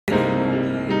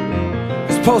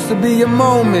supposed to be your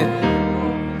moment.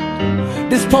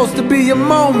 This supposed to be your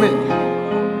moment.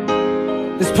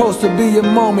 It's supposed to be your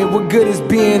moment. What good is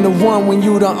being the one when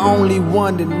you the only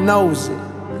one that knows it?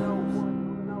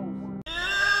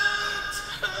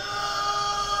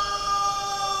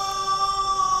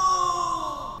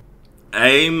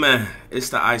 Hey man, it's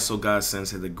the ISO God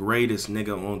Sensei, the greatest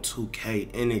nigga on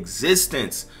 2K in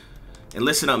existence. And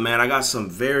listen up, man, I got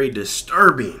some very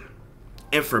disturbing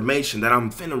information that I'm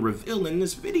finna reveal in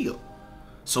this video.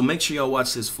 So make sure y'all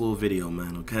watch this full video,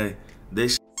 man, okay?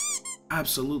 This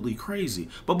absolutely crazy.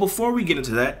 But before we get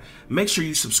into that, make sure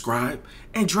you subscribe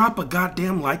and drop a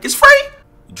goddamn like. It's free.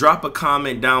 Drop a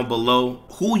comment down below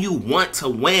who you want to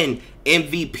win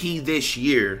MVP this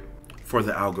year for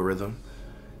the algorithm.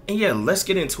 And yeah, let's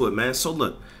get into it, man. So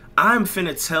look, I'm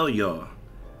finna tell y'all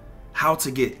how to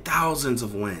get thousands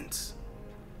of wins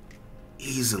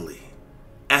easily,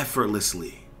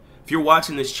 effortlessly. If you're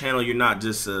watching this channel, you're not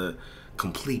just a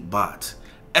complete bot.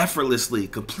 Effortlessly,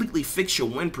 completely fix your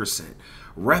win percent.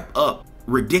 Rep up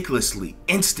ridiculously,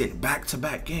 instant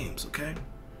back-to-back games, okay?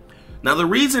 Now the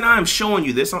reason I'm showing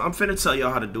you this, I'm finna tell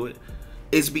y'all how to do it,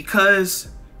 is because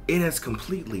it has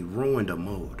completely ruined a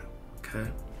mode,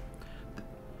 okay?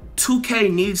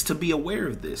 2K needs to be aware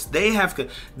of this. They have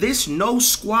this no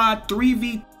squad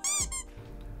 3v.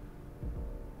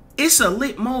 It's a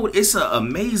lit mode. It's an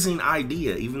amazing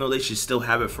idea, even though they should still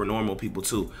have it for normal people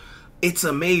too. It's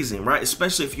amazing, right?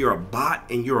 Especially if you're a bot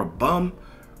and you're a bum,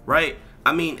 right?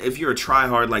 I mean, if you're a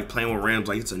tryhard like playing with randoms,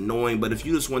 like it's annoying, but if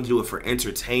you just want to do it for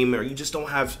entertainment or you just don't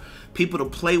have people to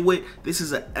play with, this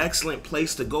is an excellent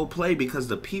place to go play because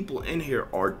the people in here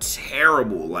are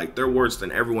terrible. Like they're worse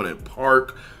than everyone in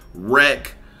Park,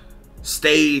 Rec,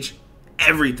 Stage,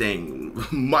 everything.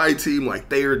 My team, like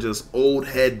they are just old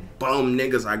head bum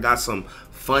niggas. I got some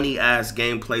funny ass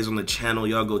gameplays on the channel.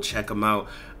 Y'all go check them out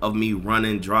of me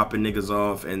running, dropping niggas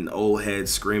off and old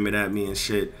heads screaming at me and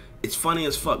shit. It's funny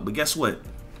as fuck, but guess what?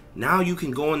 Now you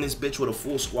can go in this bitch with a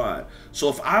full squad. So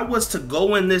if I was to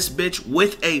go in this bitch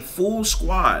with a full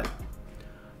squad,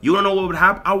 you don't know what would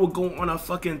happen? I would go on a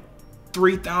fucking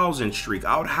 3,000 streak.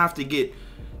 I would have to get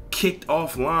kicked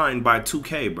offline by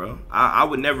 2K, bro. I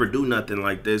would never do nothing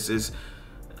like this. It's,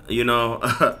 you know,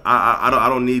 I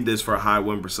don't need this for a high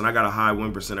win percent. I got a high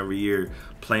win percent every year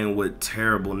playing with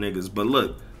terrible niggas. But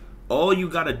look, all you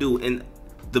gotta do, and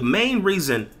the main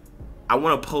reason I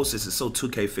want to post this is so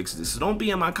 2K fixes this. So don't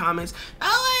be in my comments. Oh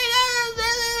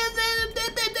my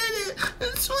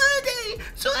God,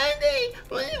 SwantE,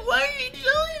 why are you doing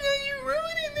that? You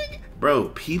ruining it, bro.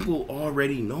 People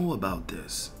already know about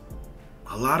this.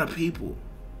 A lot of people,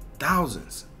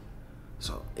 thousands.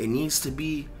 So it needs to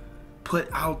be put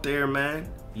out there, man.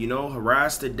 You know,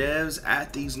 harass the devs,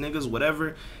 at these niggas,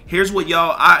 whatever. Here's what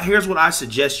I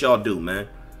suggest y'all do, man.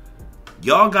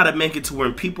 Y'all gotta make it to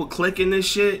when people clicking this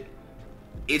shit,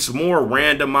 it's more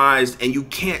randomized and you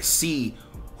can't see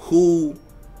who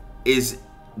is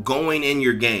going in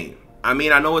your game. I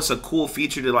mean, I know it's a cool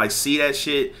feature to like see that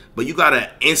shit, but you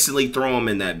gotta instantly throw them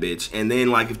in that bitch. And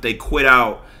then like if they quit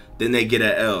out, then they get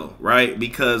an L, right?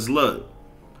 Because look,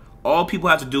 all people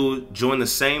have to do is join the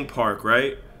same park,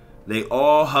 right? They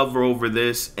all hover over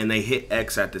this and they hit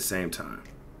X at the same time.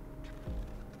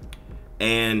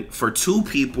 And for 2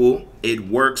 people, it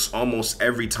works almost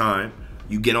every time.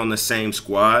 You get on the same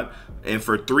squad. And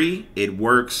for 3, it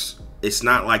works. It's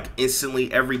not like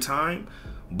instantly every time,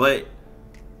 but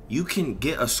you can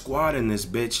get a squad in this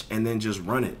bitch and then just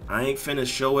run it. I ain't finna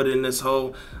show it in this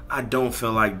hole. I don't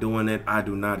feel like doing it. I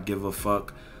do not give a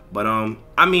fuck. But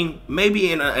I mean,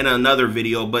 maybe in another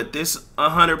video, but this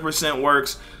 100%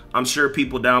 works. I'm sure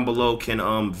people down below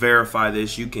can verify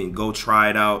this. You can go try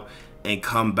it out and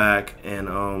come back and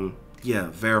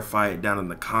yeah, verify it down in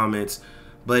the comments.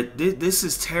 But this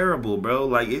is terrible, bro.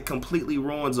 Like it completely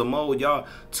ruins a mode, y'all.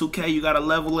 2K, you gotta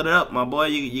level it up, my boy.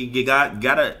 You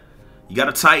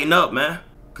gotta tighten up, man.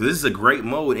 Cause this is a great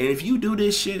mode, and if you do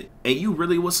this shit and you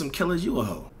really with some killers, you a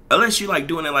hoe. Unless you like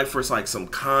doing it like for like some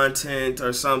content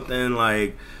or something,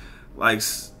 like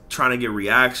trying to get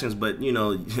reactions. But you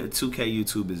know, 2K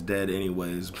YouTube is dead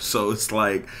anyways, so it's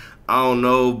like I don't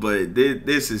know, but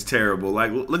this is terrible.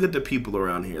 Like look at the people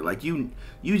around here. Like you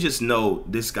just know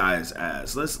this guy is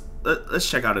ass. Let's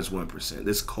check out his 1%.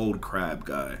 This cold crab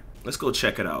guy. Let's go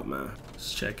check it out, man.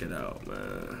 Let's check it out,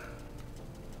 man.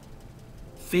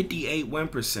 58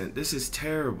 1%. This is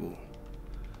terrible.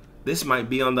 This might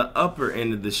be on the upper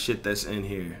end of the shit that's in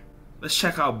here. Let's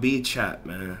check out B chat,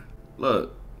 man.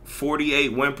 Look,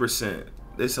 48 1%.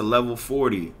 This a level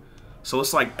 40. So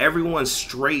it's like everyone's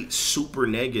straight super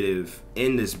negative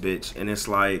in this bitch, and it's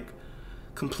like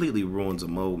completely ruins a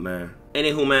mode, man.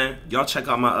 Anywho, man, y'all check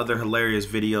out my other hilarious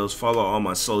videos. Follow all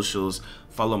my socials.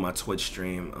 Follow my Twitch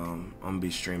stream. I'm gonna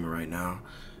be streaming right now.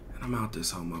 And I'm out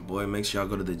this home, my boy. Make sure y'all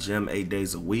go to the gym 8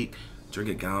 days a week. Drink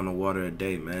a gallon of water a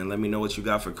day, man. Let me know what you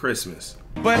got for Christmas.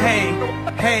 But hey,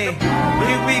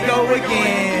 here we go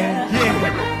again.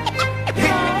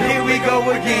 Yeah. Here we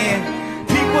go again.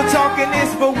 People talking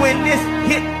this, but when this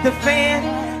hit the fan,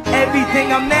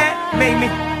 everything I'm at made me.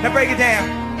 Now break it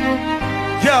down.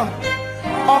 Yo,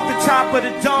 off the top of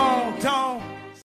the dome.